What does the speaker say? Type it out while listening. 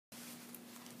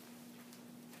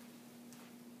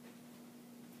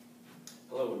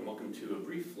Hello and welcome to a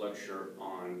brief lecture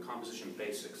on composition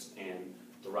basics and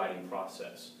the writing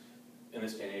process. In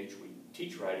this day and age, we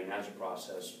teach writing as a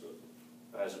process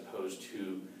as opposed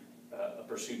to a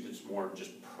pursuit that's more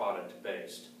just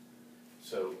product-based.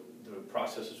 So the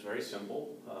process is very simple.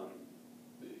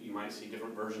 You might see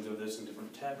different versions of this in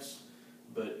different texts,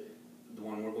 but the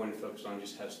one we're going to focus on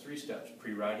just has 3 steps: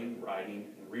 pre-writing, writing,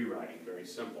 and rewriting. Very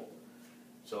simple.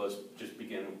 So let's just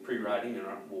begin with pre-writing and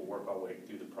we'll work our way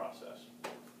through the process.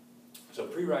 So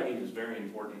pre-writing is very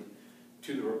important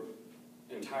to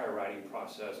the entire writing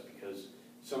process because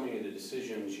so many of the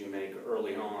decisions you make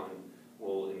early on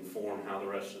will inform how the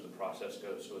rest of the process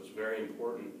goes. So it's very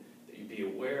important that you be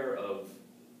aware of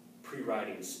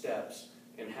pre-writing steps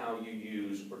and how you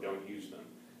use or don't use them.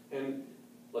 And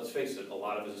let's face it, a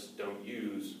lot of us don't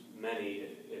use many,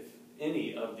 if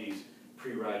any, of these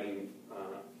pre-writing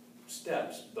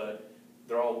steps, but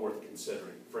they're all worth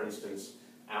considering. For instance,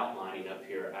 outlining up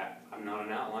here. I'm not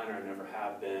an outliner, I never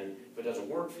have been. If it doesn't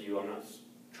work for you, I'm not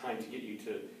trying to get you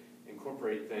to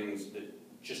incorporate things that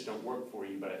just don't work for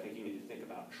you, but I think you need to think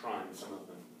about trying some of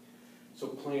them. So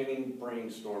planning,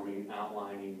 brainstorming,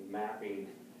 outlining, mapping,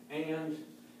 and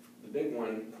the big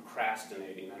one,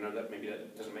 procrastinating. I know that maybe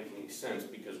that doesn't make any sense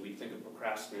because we think of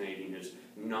procrastinating as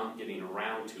not getting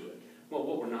around to it. Well,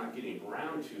 what we're not getting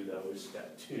around to, though, is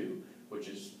step 2, which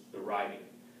is the writing.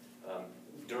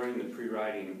 During the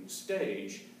pre-writing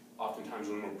stage, oftentimes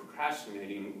when we're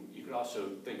procrastinating, you could also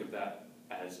think of that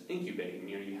as incubating.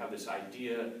 You know, you have this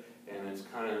idea, and it's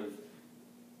kind of,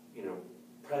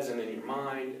 present in your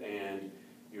mind, and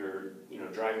you're,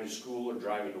 driving to school or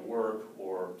driving to work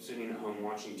or sitting at home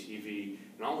watching TV,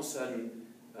 and all of a sudden,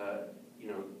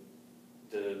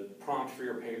 the prompt for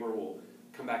your paper will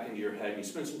come back into your head, and you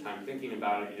spend some time thinking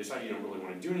about it. You decide you don't really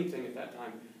want to do anything at that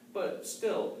time, but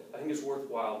still, I think it's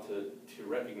worthwhile to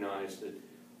recognize that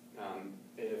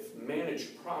if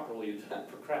managed properly, that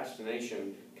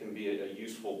procrastination can be a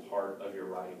useful part of your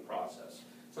writing process.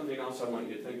 Something else I want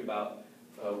you to think about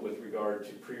with regard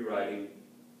to pre-writing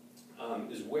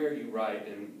is where you write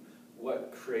and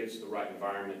what creates the right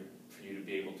environment for you to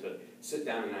be able to sit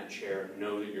down in that chair and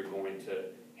know that you're going to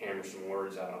hammer some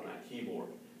words out on that keyboard.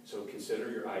 So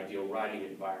consider your ideal writing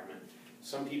environment.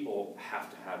 Some people have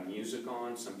to have music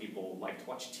on. Some people like to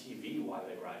watch TV while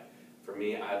they write. For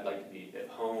me, I'd like to be at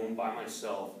home by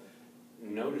myself,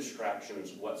 no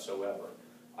distractions whatsoever.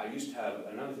 I used to have,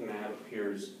 another thing I have up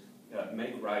here is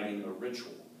make writing a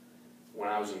ritual. When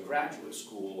I was in graduate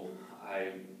school, I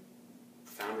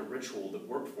found a ritual that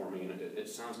worked for me, and it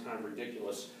sounds kind of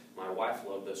ridiculous. My wife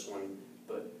loved this one,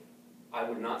 but I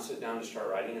would not sit down to start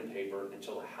writing in paper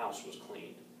until the house was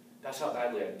cleaned. That's how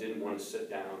badly I didn't want to sit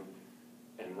down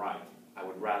and write. I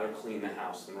would rather clean the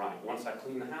house than write. Once I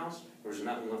cleaned the house, there was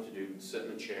nothing left to do but sit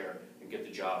in the chair and get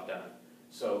the job done.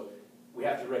 So we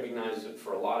have to recognize that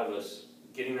for a lot of us,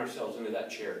 getting ourselves into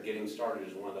that chair, getting started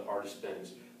is one of the hardest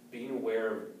things. Being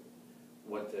aware of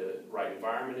what the right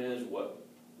environment is, what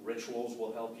rituals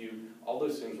will help you, all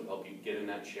those things will help you get in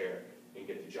that chair and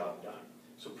get the job done.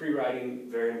 So pre-writing,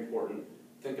 very important.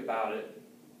 Think about it.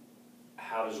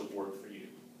 How does it work for you?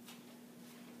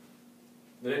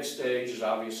 The next stage is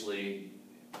obviously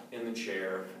in the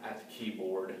chair, at the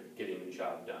keyboard, getting the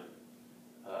job done.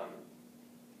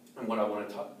 And what I want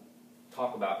to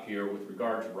talk about here with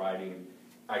regard to writing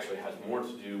actually has more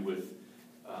to do with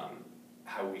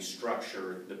how we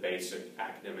structure the basic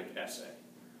academic essay.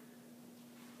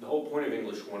 The whole point of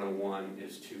English 101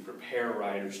 is to prepare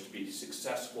writers to be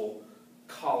successful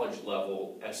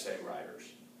college-level essay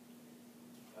writers.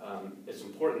 It's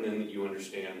important then that you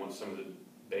understand what some of the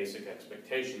basic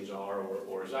expectations are,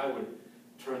 or as I would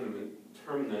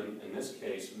term them in this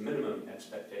case, minimum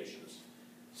expectations.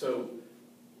 So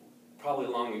probably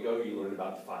long ago you learned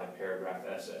about the 5-paragraph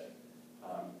essay.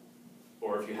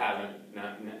 Or if you haven't,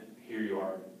 here you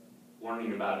are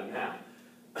learning about it now.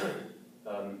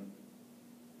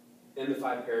 In the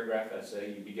 5-paragraph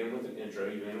essay, you begin with an intro,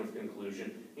 you end with a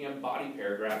conclusion, you have body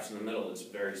paragraphs in the middle. It's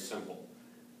very simple.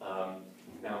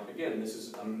 Now, again, this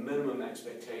is a minimum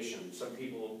expectation. Some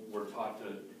people were taught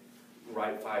to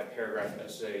write 5-paragraph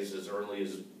essays as early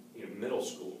as middle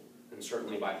school, and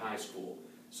certainly by high school.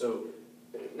 So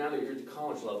now that you're at the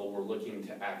college level, we're looking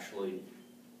to actually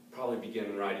probably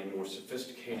begin writing more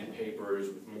sophisticated papers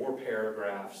with more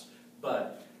paragraphs,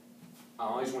 but I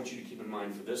always want you to keep in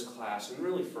mind for this class, and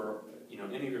really for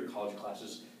any of your college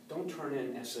classes, don't turn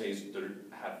in essays that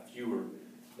have fewer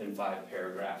than 5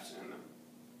 paragraphs in them.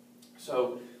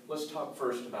 So let's talk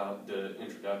first about the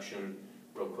introduction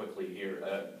real quickly here.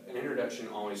 An introduction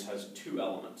always has 2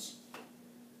 elements: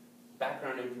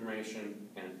 background information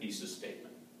and a thesis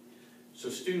statement. So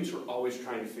students are always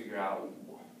trying to figure out,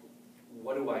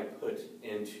 what do I put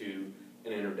into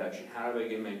an introduction? How do I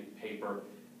get my paper?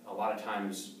 A lot of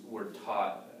times we're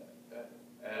taught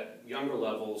at younger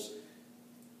levels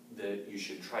that you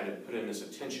should try to put in this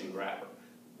attention grabber.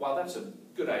 While that's a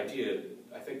good idea,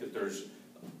 I think that there's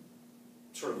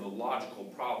sort of a logical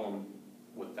problem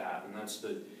with that, and that's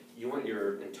that you want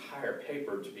your entire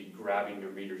paper to be grabbing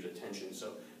your reader's attention.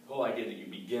 So the whole idea that you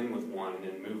begin with one and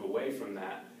then move away from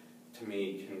that, to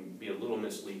me, can be a little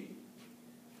misleading.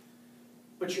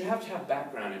 But you have to have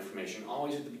background information.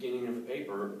 Always at the beginning of a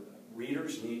paper,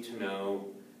 readers need to know,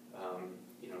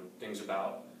 things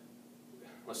about,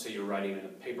 let's say you're writing a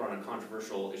paper on a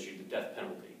controversial issue, the death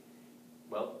penalty.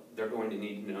 Well, they're going to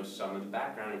need to know some of the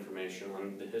background information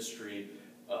on the history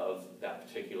of that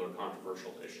particular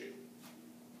controversial issue.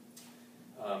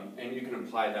 And you can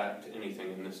apply that to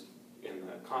anything in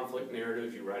the conflict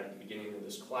narrative you write at the beginning of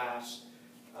this class.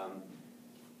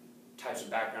 Types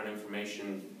of background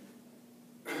information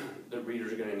that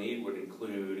readers are going to need would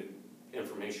include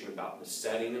information about the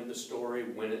setting of the story,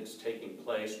 when it's taking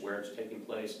place, where it's taking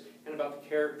place, and about the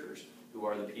characters, who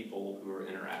are the people who are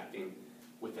interacting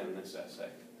within this essay.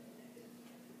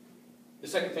 The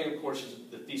second thing, of course, is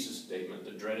the thesis statement,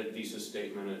 the dreaded thesis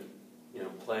statement.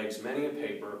 It plagues many a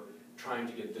paper trying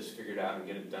to get this figured out and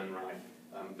get it done right.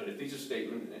 But a thesis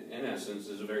statement, in essence,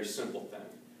 is a very simple thing.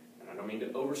 And I don't mean to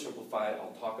oversimplify it.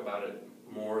 I'll talk about it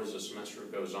more as the semester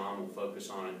goes on. We'll focus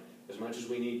on it as much as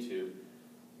we need to.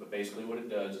 But basically what it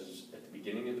does is, at the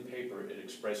beginning of the paper, it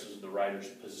expresses the writer's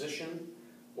position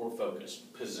or focus.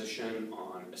 Position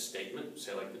on a statement,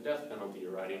 say like the death penalty.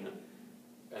 You're writing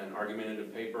an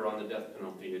argumentative paper on the death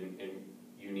penalty, and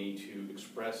you need to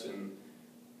express in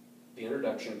the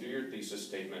introduction to your thesis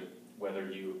statement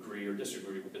whether you agree or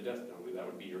disagree with the death penalty. That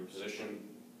would be your position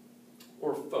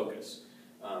or focus.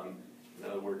 In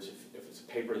other words, if it's a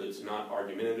paper that's not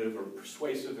argumentative or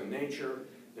persuasive in nature,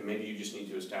 then maybe you just need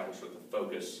to establish what the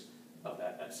focus of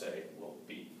that essay will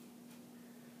be.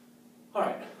 All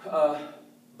right,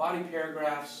 body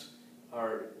paragraphs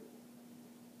are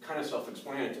kind of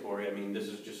self-explanatory. I mean, this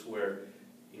is just where,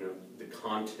 the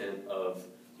content of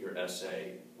your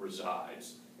essay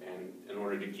resides. And in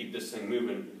order to keep this thing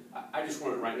moving, I just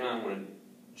want to, right now, I want to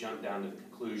jump down to the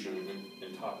conclusion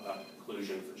and talk about the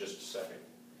conclusion for just a second.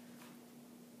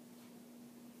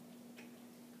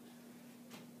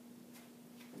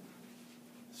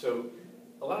 So,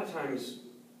 a lot of times,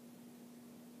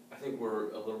 I think we're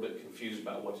a little bit confused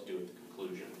about what to do with the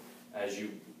conclusion. As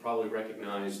you probably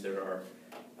recognize, there are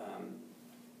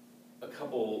a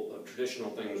couple of traditional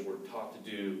things we're taught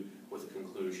to do with a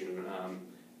conclusion.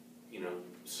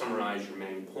 Summarize your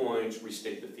main points,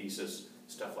 restate the thesis,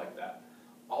 stuff like that.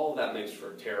 All of that makes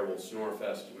for a terrible snore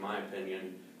fest, in my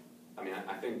opinion. I mean,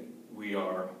 I think we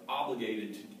are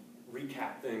obligated to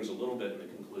recap things a little bit in the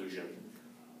conclusion,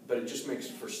 but it just makes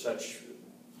for such,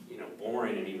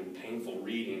 boring and even painful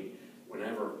reading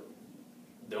whenever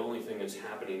the only thing that's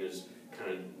happening is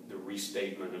kind of the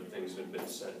restatement of things that have been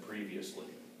said previously.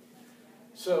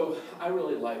 So I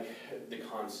really like the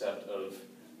concept of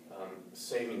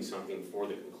saving something for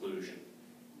the conclusion.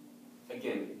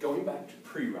 Again, going back to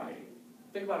pre-writing,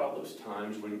 think about all those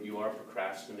times when you are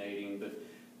procrastinating, but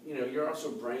you're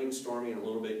also brainstorming a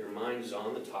little bit. Your mind is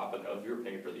on the topic of your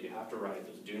paper that you have to write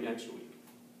that's due next week.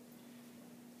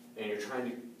 And you're trying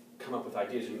to come up with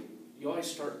ideas, and you always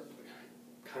start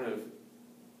kind of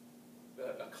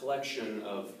a collection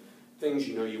of things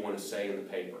you want to say in the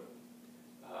paper.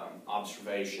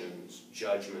 Observations,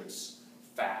 judgments,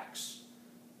 facts,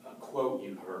 a quote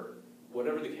you heard,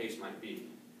 whatever the case might be.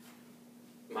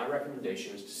 My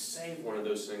recommendation is to save one of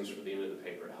those things for the end of the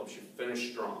paper. It helps you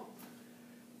finish strong.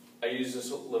 I use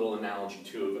this little analogy,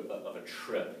 too, of a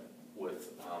trip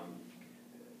with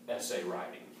essay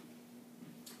writing.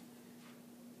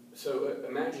 So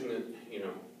imagine that,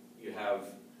 you have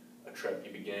a trip.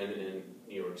 You begin in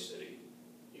New York City.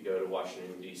 You go to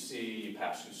Washington, D.C., you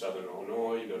pass through Southern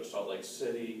Illinois, you go to Salt Lake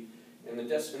City, and the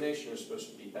destination is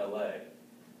supposed to be L.A.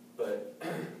 But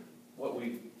what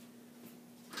we've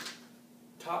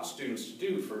taught students to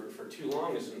do for too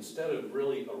long is, instead of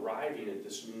really arriving at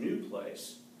this new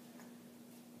place,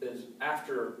 is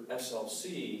after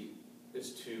SLC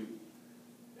is to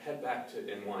head back to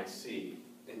NYC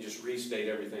and just restate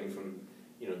everything from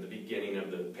the beginning of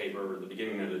the paper or the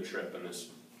beginning of the trip in this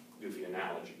goofy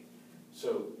analogy.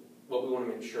 So what we want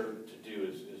to make sure to do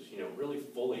is really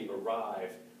fully arrive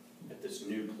at this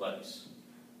new place.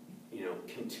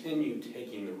 Continue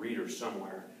taking the reader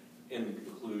somewhere in the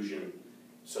conclusion,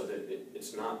 so that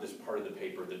it's not this part of the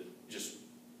paper that just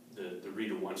the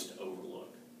reader wants to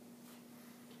overlook.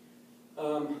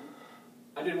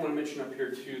 I did want to mention up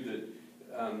here too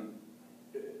that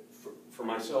for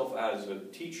myself as a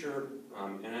teacher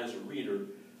and as a reader,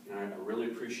 I really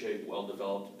appreciate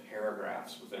well-developed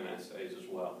paragraphs within essays as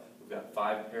well. We've got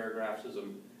 5 paragraphs as a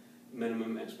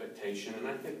minimum expectation, and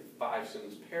I think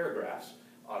 5-sentence paragraphs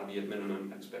ought to be a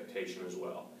minimum expectation as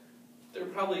well. There are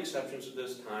probably exceptions to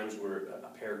this, times where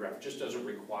a paragraph just doesn't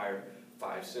require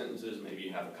 5 sentences. Maybe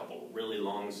you have a couple of really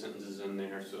long sentences in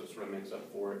there, so it sort of makes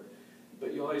up for it.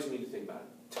 But you always need to think about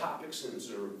it. Topic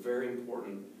sentences are very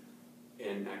important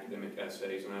in academic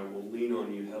essays, and I will lean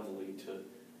on you heavily to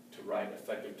write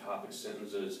effective topic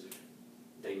sentences.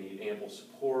 They need ample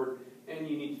support, and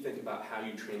you need to think about how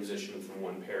you transition from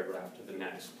one paragraph to the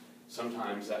next.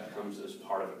 Sometimes that comes as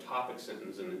part of a topic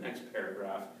sentence in the next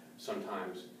paragraph.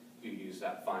 Sometimes you use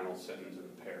that final sentence in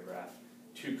the paragraph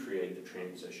to create the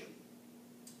transition.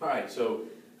 All right, so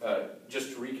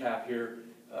just to recap here,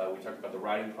 we talked about the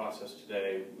writing process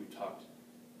today. We talked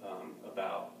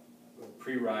about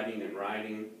pre-writing and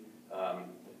writing.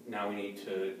 Now we need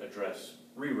to address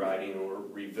rewriting or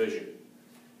revision.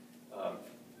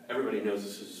 Everybody knows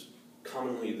this is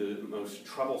commonly the most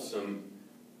troublesome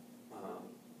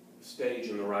stage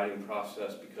in the writing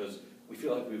process because we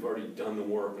feel like we've already done the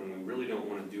work and we really don't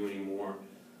want to do any more.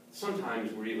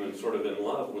 Sometimes we're even sort of in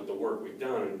love with the work we've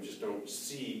done and we just don't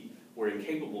see, we're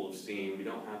incapable of seeing, we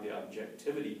don't have the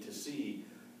objectivity to see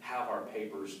how our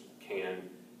papers can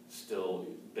still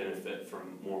benefit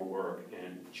from more work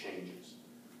and changes.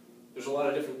 There's a lot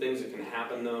of different things that can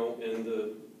happen though in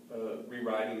the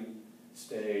rewriting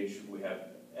stage. We have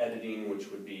editing, which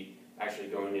would be actually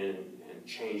going in and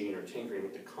changing or tinkering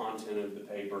with the content of the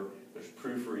paper. There's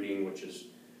proofreading, which is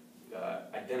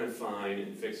identifying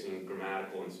and fixing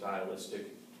grammatical and stylistic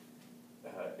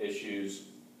issues.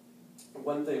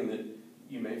 One thing that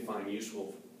you may find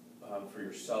useful for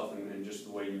yourself and just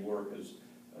the way you work is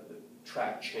the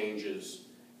track changes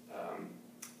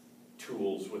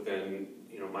tools within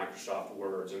Microsoft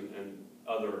Words and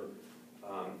other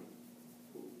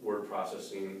word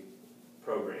processing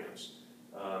programs.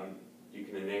 You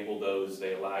can enable those.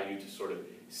 They allow you to sort of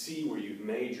see where you've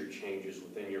made your changes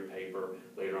within your paper.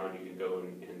 Later on, you can go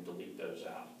and delete those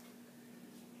out.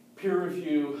 Peer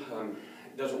review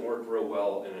doesn't work real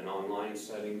well in an online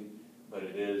setting, but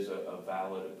it is a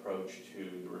valid approach to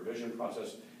the revision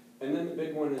process. And then the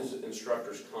big one is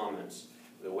instructors' comments.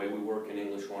 The way we work in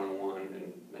English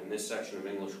 101 and this section of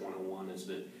English 101 is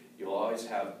that you'll always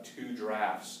have 2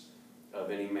 drafts of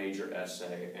any major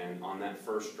essay, and on that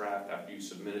first draft, after you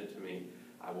submit it to me,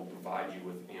 I will provide you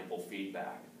with ample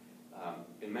feedback.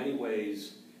 In many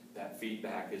ways, that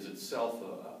feedback is itself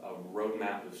a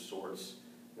roadmap of sorts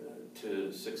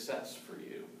to success for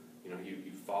you.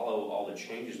 You follow all the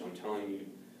changes I'm telling you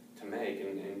to make,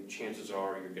 and chances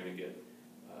are you're going to get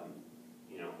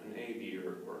an A, B,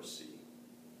 or a C.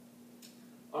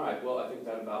 All right, well, I think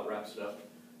that about wraps it up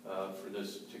for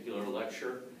this particular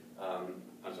lecture.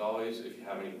 As always, if you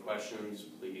have any questions,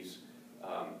 please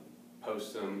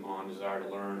post them on Desire to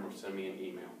Learn or send me an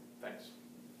email. Thanks.